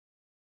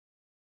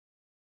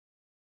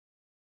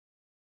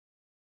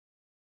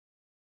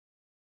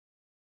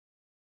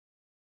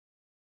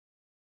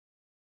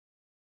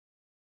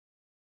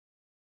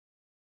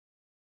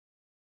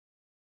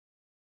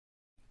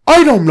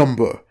Item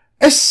number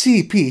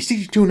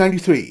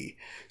SCP-6293,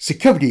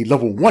 Security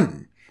Level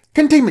 1,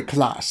 Containment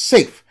Class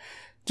Safe,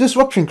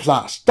 Disruption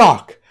Class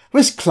Dark,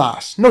 Risk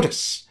Class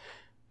Notice.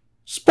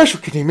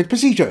 Special Containment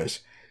Procedures.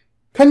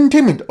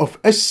 Containment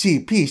of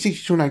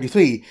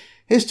SCP-6293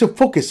 is to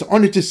focus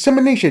on the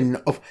dissemination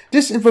of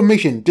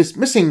disinformation,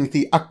 dismissing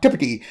the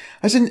activity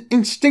as an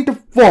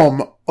instinctive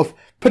form of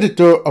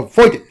predator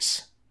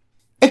avoidance.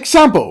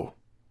 Example: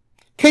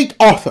 Kate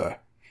Arthur.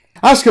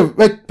 Ask a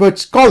Redbird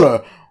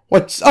scholar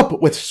what's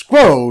up with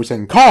squirrels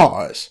and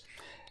cars.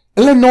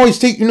 Illinois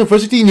State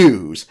University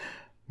News,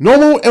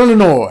 Normal,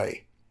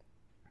 Illinois,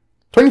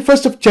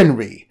 21st of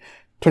January,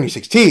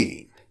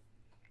 2016.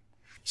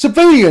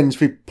 Civilians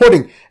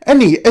reporting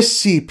any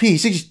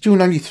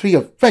SCP-6293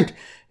 event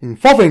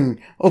involving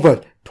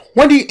over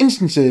 20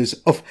 instances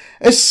of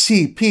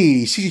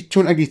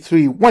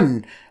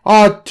SCP-6293-1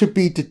 are to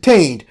be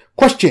detained,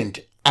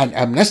 questioned, and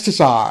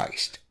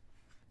amnesticized.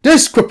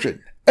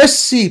 Description: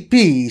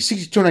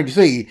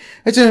 SCP-6293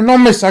 is an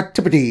enormous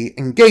activity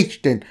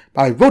engaged in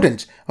by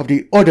rodents of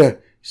the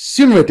order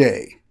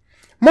Sumeridae,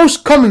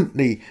 most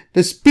commonly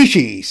the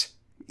species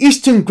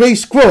Eastern Gray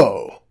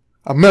Squirrel,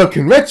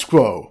 American Red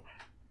Squirrel,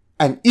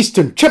 and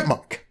Eastern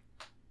Chipmunk.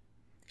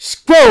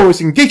 Squirrels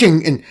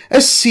engaging in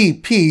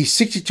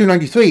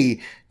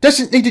SCP-6293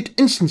 designated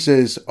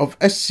instances of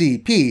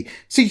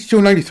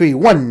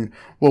SCP-6293-1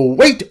 will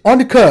wait on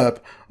the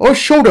curb or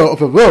shoulder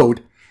of a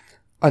road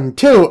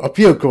until a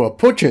vehicle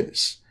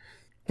approaches.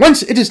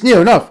 Once it is near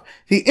enough,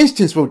 the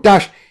instance will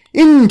dash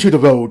into the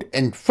road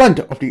in front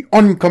of the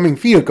oncoming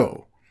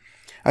vehicle.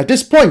 At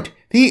this point,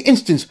 the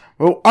instance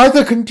will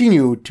either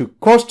continue to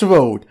cross the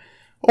road,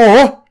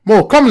 or,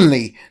 more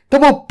commonly,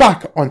 double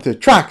back onto the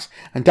tracks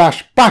and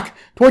dash back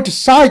toward the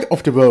side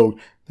of the road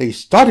they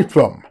started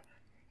from.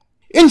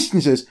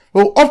 Instances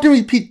will often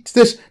repeat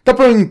this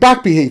doubling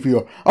back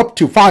behavior up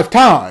to 5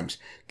 times,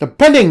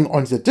 depending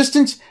on the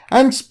distance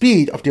and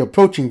speed of the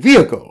approaching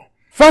vehicle,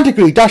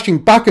 frantically dashing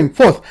back and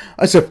forth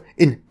as if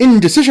in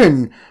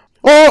indecision,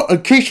 or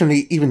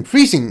occasionally even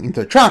freezing in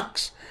the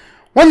tracks.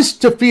 Once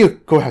the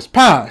vehicle has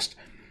passed,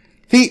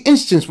 the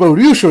instance will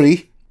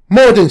usually,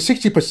 more than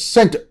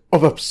 60%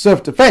 of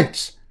observed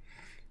events,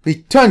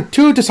 return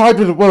to the side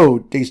of the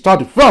road they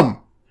started from.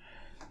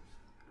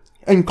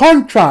 In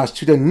contrast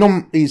to the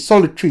normally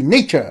solitary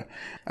nature,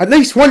 at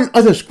least one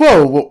other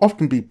squirrel will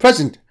often be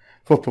present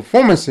for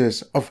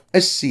performances of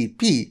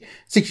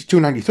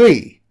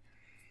SCP-6293.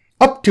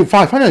 Up to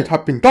 500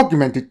 have been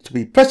documented to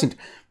be present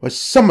for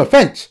some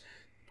events,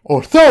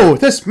 although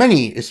this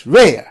many is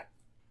rare.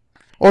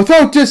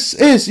 Although this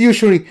is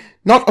usually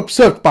not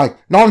observed by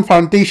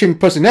non-Foundation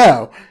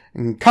personnel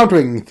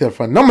encountering the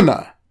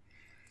phenomena.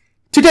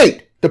 To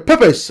date, the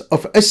purpose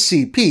of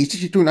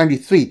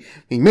SCP-6293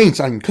 remains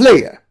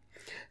unclear.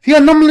 The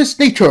anomalous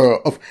nature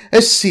of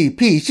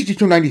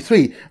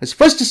SCP-6293 was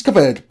first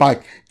discovered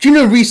by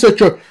junior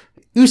researcher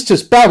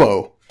Eustace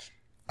Barrow,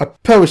 a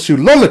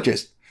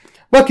parazoologist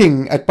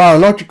working at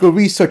Biological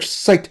Research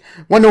Site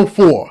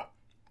 104.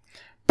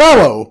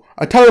 Barrow,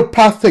 a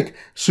telepathic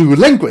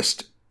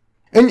zoolinguist,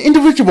 an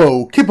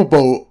individual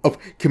capable of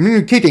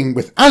communicating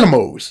with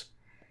animals,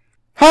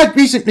 had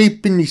recently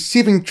been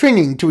receiving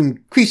training to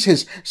increase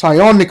his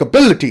psionic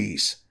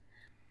abilities.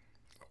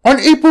 On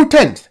April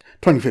 10th,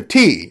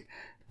 2015,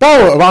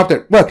 Barrow arrived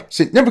at work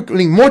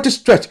significantly more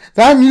distressed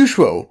than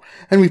usual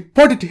and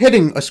reported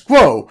hitting a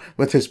squirrel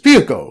with his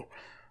vehicle.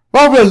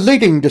 While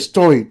relating the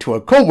story to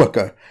a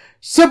co-worker,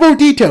 several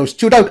details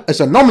stood out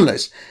as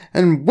anomalous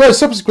and were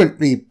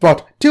subsequently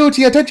brought to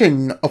the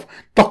attention of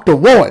Dr.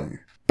 Warren,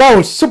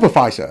 Barrow's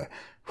supervisor,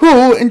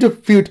 who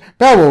interviewed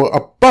Barrow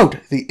about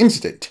the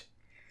incident.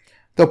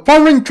 The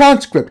following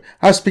transcript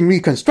has been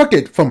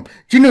reconstructed from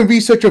junior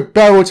researcher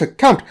Barrow's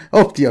account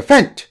of the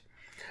event,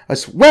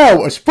 as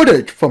well as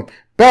footage from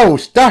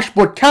Barrow's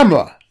dashboard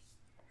camera.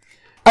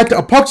 At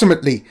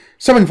approximately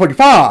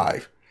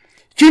 7:45,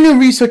 junior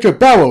researcher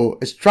Barrow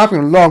is driving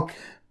along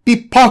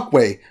Beat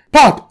Parkway,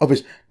 part of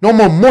his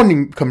normal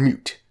morning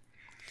commute.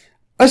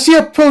 As he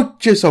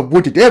approaches a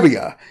wooded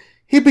area,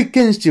 he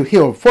begins to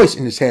hear a voice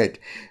in his head.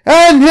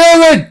 "And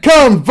here it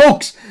comes,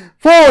 folks!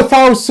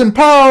 4,000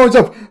 pounds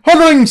of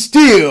hurtling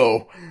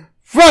steel!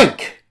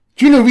 Frank!"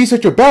 Junior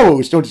researcher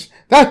Barrows noticed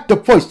that the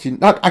voice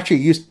did not actually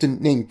use the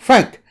name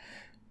Frank,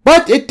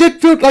 but it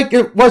did feel like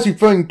it was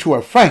referring to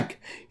a Frank.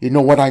 You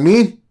know what I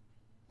mean?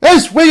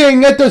 "Is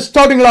waiting at the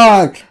starting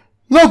line.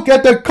 Look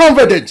at the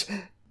confidence.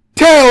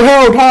 Tail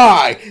held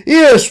high,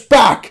 ears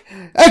back.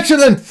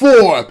 Excellent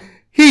form.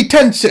 He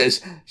tenses.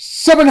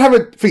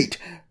 700 feet.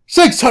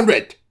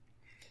 600.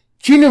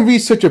 Junior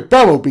researcher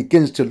Barrow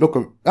begins to look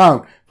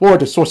around for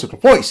the source of the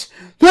voice.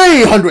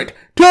 300.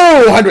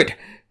 200.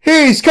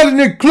 He's cutting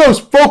it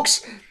close,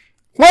 folks.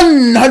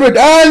 100,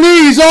 and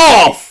he's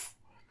off!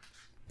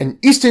 An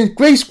Eastern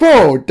Gray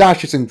Squirrel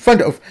dashes in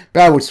front of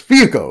Barrow's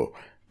vehicle.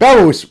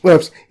 Barrow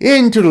swerves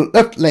into the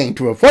left lane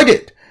to avoid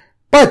it,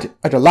 but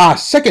at the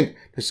last second,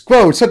 the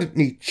squirrel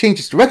suddenly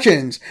changes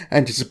directions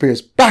and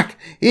disappears back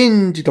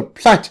into the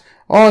plat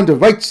on the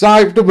right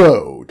side of the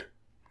road.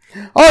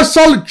 A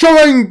solid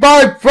showing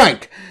by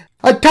Frank.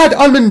 A tad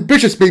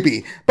unambitious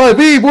maybe, but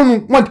we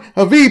wouldn't want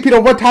a repeat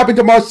of what happened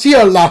to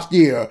Marcia last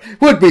year,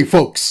 would we,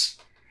 folks?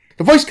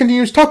 The voice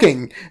continues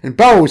talking, and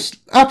Barrow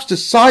slaps the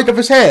side of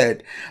his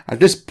head. At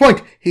this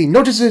point, he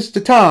notices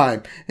the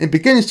time and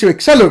begins to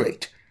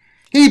accelerate.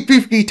 He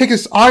briefly takes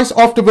his eyes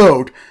off the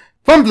road,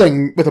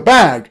 fumbling with a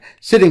bag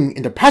sitting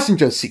in the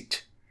passenger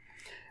seat.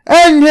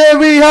 And here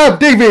we have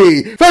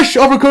Davy, fresh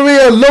off a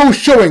career low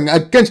showing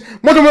against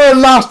Mortimer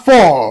last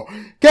fall.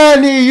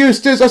 Can he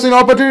use this as an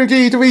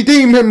opportunity to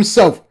redeem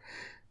himself?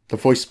 The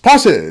voice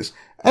pauses,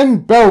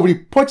 and Barrow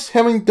reports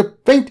hearing the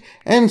faint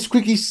and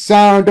squeaky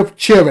sound of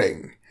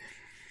cheering.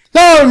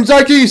 Sounds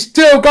like he's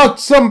still got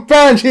some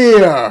fans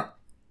here.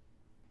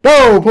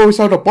 Barrow pulls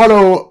out a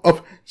bottle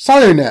of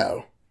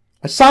Cyanel,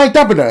 a psi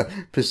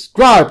dampener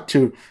prescribed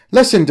to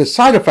lessen the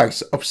side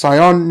effects of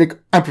psionic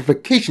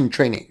amplification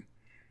training,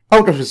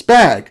 out of his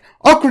bag,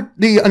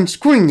 awkwardly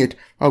unscrewing it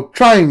while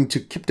trying to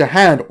keep the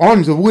hand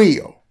on the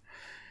wheel.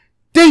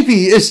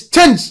 Davy is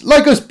tense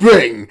like a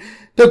spring.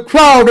 The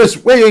crowd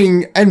is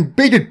waiting and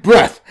bated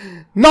breath.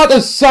 Not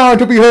a sound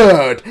to be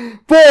heard.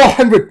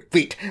 400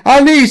 feet,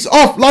 and he's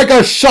off like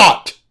a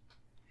shot.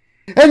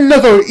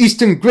 Another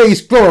eastern grey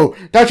squirrel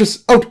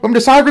dashes out from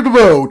the side of the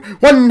road,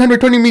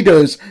 120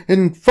 meters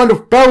in front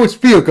of Barrow's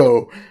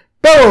vehicle.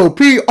 Barrow,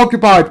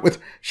 preoccupied with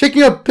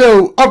shaking a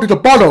pill out of the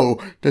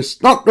bottle,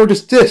 does not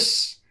notice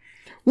this.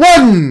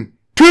 1,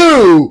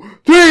 2,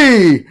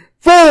 3,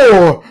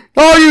 4.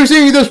 Are you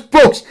seeing this,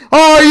 folks?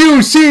 Are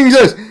you seeing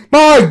this?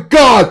 My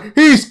God,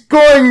 he's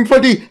going for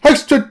the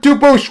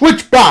extra-tubo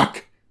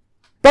switchback.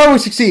 Barrow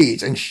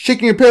succeeds in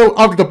shaking a pill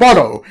out of the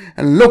bottle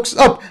and looks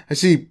up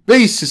as he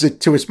raises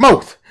it to his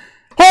mouth.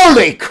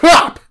 Holy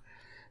crap!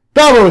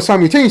 Barrow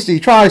simultaneously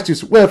tries to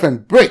swerve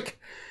and brake.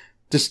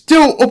 The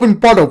still open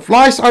bottle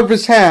flies out of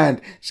his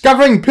hand,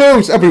 scattering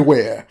pills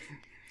everywhere.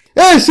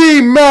 Is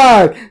he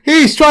mad?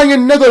 He's trying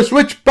another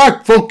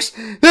switchback, folks.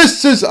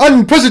 This is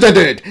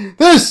unprecedented.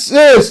 This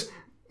is...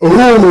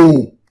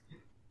 Oh!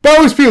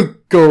 Barrow's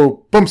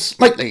vehicle bumps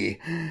slightly.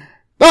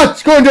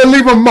 That's going to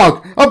leave a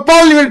mark. A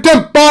valiant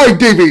attempt by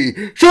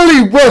Davy,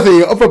 surely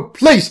worthy of a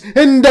place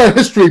in the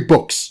history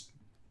books.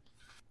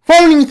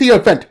 Following the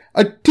event,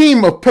 a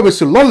team of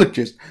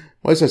parasitologists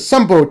was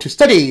assembled to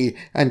study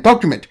and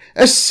document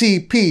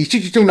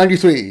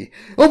SCP-6293.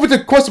 Over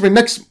the course of the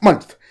next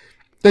month,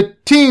 the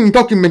team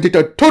documented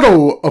a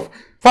total of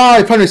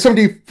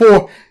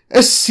 574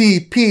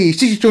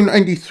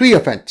 SCP-6293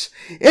 events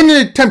in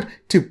an attempt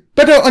to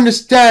better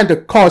understand the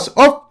cause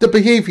of the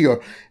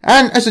behavior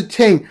and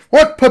ascertain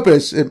what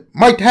purpose it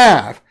might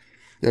have,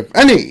 if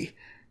any.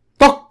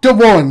 Dr.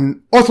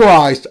 Warren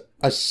authorized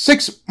a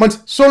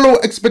 6-month solo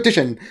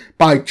expedition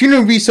by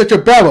junior researcher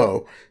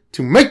Barrow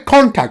to make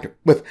contact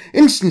with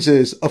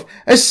instances of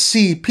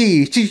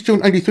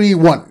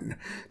SCP-6293-1.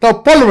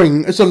 The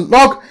following is a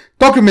log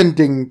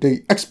documenting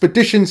the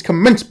expedition's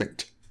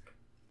commencement.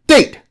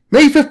 Date: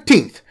 May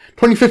 15th,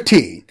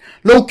 2015.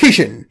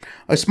 Location: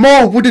 a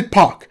small wooded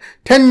park,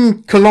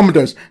 10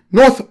 kilometers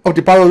north of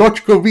the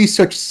Biological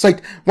Research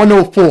Site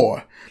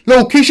 104.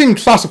 Location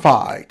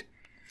classified.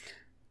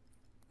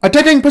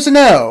 Attending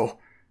personnel: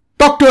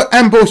 Dr.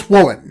 Ambrose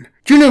Warren,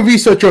 junior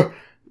researcher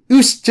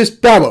Eustace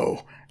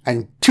Barrow,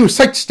 and 2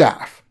 site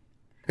staff.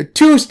 The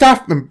 2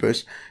 staff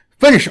members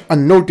finish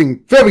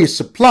unloading various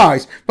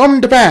supplies from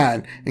the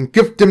van and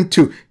give them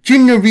to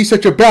junior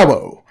researcher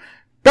Barrow.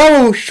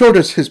 Barrow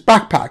shoulders his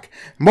backpack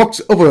and walks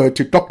over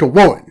to Dr.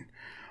 Warren.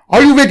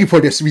 Are you ready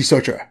for this,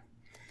 researcher?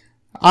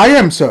 I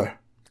am, sir.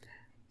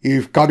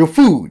 You've got your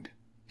food?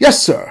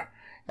 Yes, sir.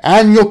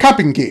 And your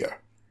camping gear?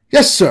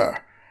 Yes, sir.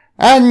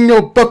 And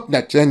your bug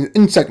nets and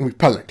insect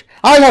repellent?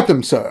 I have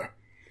them, sir.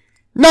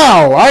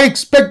 Now, I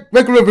expect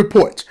regular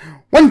reports,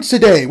 once a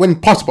day when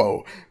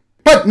possible,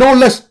 but no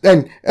less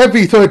than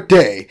every 3rd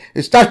day.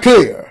 Is that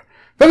clear?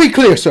 Very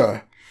clear,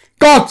 sir.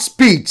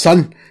 Godspeed,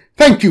 son.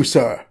 Thank you,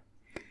 sir.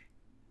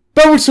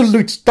 Barrow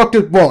salutes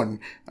Dr. Warren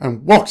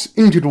and walks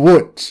into the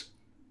woods.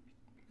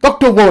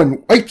 Dr.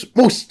 Warren wipes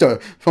moisture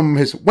from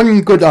his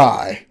one good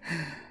eye.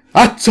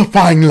 That's a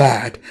fine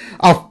lad.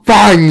 A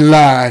fine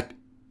lad.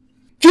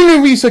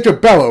 Junior researcher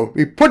Barrow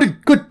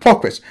reported good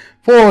progress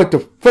for the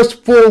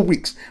first 4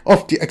 weeks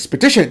of the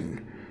expedition.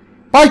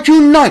 By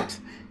June 9th,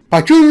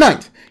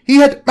 he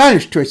had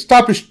managed to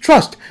establish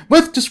trust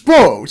with the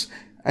squirrels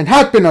and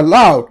had been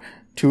allowed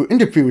to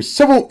interview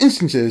several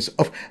instances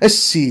of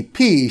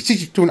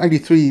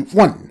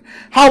SCP-6293-1.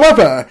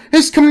 However,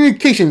 his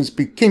communications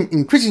became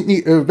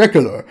increasingly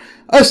irregular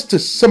as the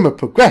summer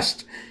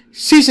progressed,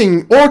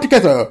 ceasing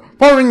altogether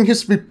following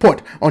his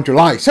report on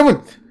July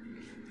 7th.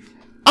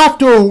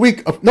 After a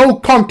week of no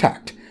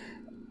contact,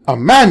 a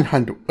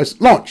manhunt was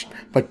launched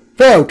but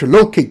failed to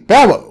locate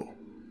Barrow.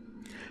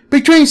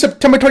 Between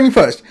September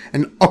 21st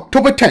and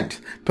October 10th,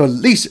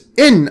 police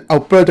in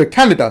Alberta,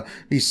 Canada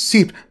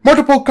received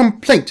multiple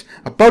complaints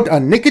about a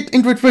naked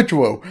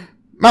individual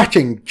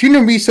matching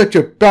junior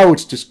researcher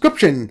Barrow's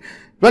description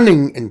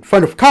running in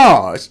front of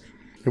cars.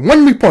 In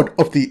one report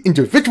of the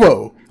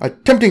individual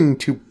attempting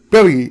to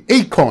bury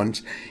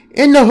acorns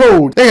in the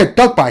hole they had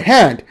dug by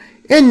hand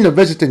in the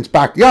resident's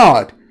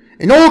backyard.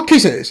 In all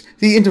cases,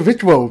 the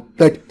individual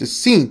fled the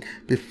scene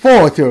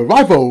before the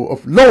arrival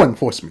of law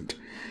enforcement.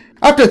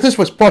 After this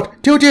was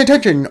brought to the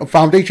attention of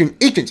Foundation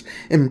agents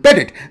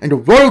embedded in the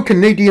Royal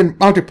Canadian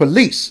Mounted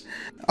Police,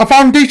 a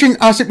Foundation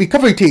asset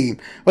recovery team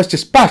was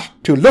dispatched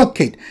to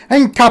locate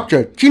and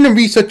capture genome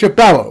researcher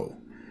Barrow.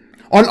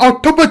 On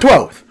October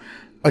 12th,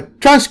 a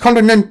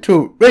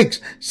transcontinental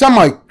rigs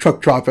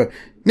semi-truck driver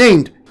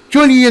named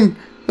Julian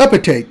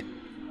Lepetate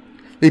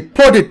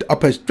reported a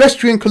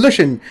pedestrian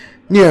collision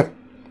near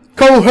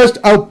Coalhurst,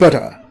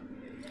 Alberta.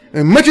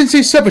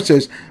 Emergency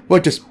services were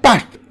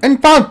dispatched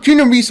and found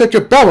genome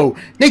researcher Barrow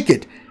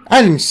naked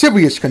and in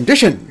serious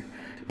condition.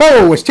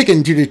 Barrow was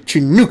taken to the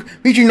Chinook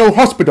Regional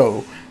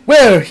Hospital,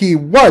 where he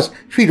was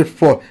treated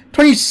for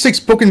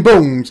 26 broken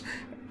bones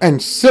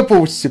and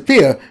several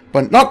severe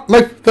but not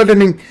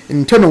life-threatening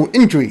internal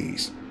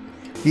injuries.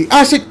 The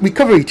asset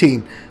recovery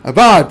team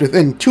arrived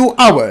within 2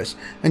 hours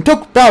and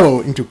took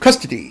Barrow into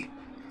custody.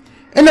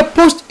 In a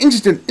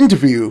post-incident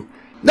interview,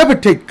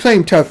 Lepetate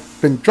claimed to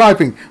have been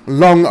driving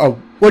along a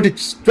wooded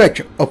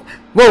stretch of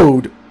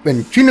road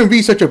when genome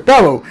researcher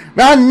Barrow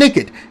ran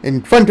naked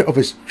in front of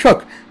his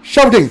truck,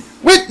 shouting,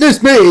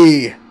 "Witness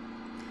me!"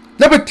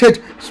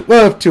 Lepetate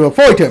swerved to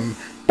avoid him,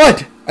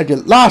 but at the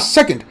last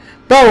second,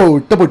 Barrow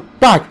doubled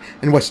back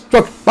and was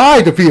struck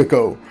by the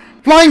vehicle,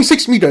 flying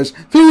 6 meters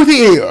through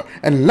the air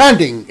and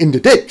landing in the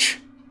ditch.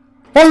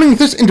 Following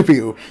this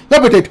interview,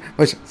 Lepetate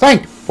was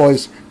thanked for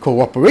his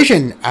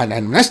cooperation and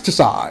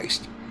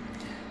anesthetized.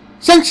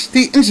 Since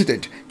the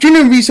incident,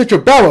 genome researcher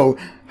Barrow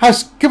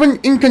has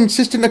given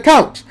inconsistent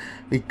accounts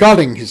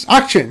regarding his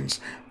actions,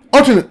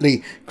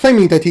 alternately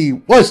claiming that he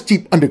was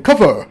deep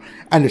undercover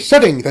and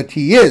asserting that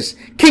he is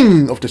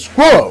king of the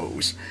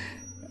squirrels,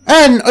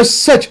 and as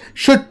such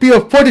should be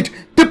afforded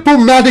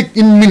diplomatic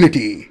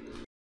immunity.